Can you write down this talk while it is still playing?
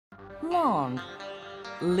long,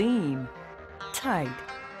 lean, tight,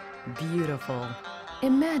 beautiful.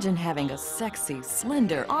 Imagine having a sexy,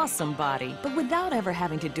 slender, awesome body, but without ever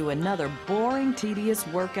having to do another boring, tedious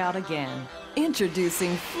workout again.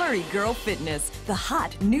 Introducing Flirty Girl Fitness, the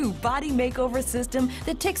hot new body makeover system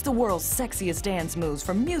that takes the world's sexiest dance moves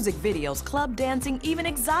from music videos, club dancing, even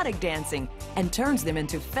exotic dancing, and turns them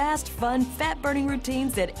into fast, fun, fat-burning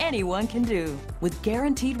routines that anyone can do. With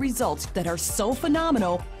guaranteed results that are so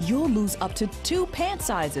phenomenal, you'll lose up to 2 pant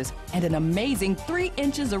sizes and an amazing 3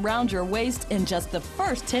 inches around your waist in just the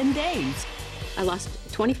first 10 days. I lost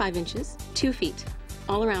 25 inches, 2 feet,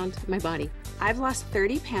 all around my body. I've lost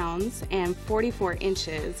 30 pounds and 44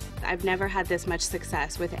 inches. I've never had this much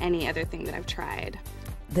success with any other thing that I've tried.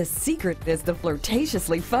 The secret is the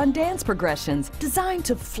flirtatiously fun dance progressions designed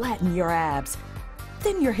to flatten your abs,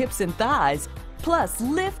 thin your hips and thighs, plus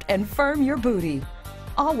lift and firm your booty.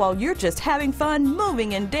 All while you're just having fun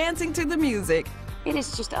moving and dancing to the music. It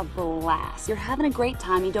is just a blast. You're having a great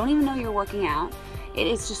time. You don't even know you're working out. It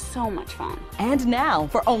is just so much fun. And now,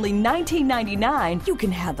 for only $19.99, you can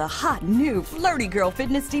have the hot new Flirty Girl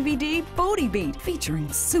Fitness DVD, Booty Beat, featuring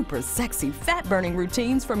super sexy fat-burning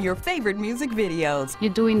routines from your favorite music videos.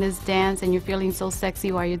 You're doing this dance and you're feeling so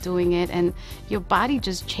sexy while you're doing it, and your body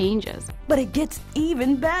just changes. But it gets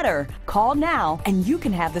even better. Call now and you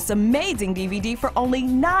can have this amazing DVD for only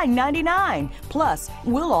 $9.99. Plus,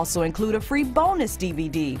 we'll also include a free bonus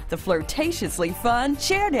DVD, the Flirtatiously Fun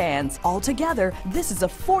Chair Dance. Altogether, this is a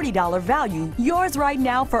 $40 value, yours right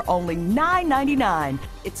now for only $9.99.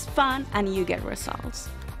 It's fun and you get results.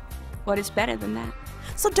 What is better than that?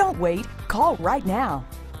 So don't wait, call right now.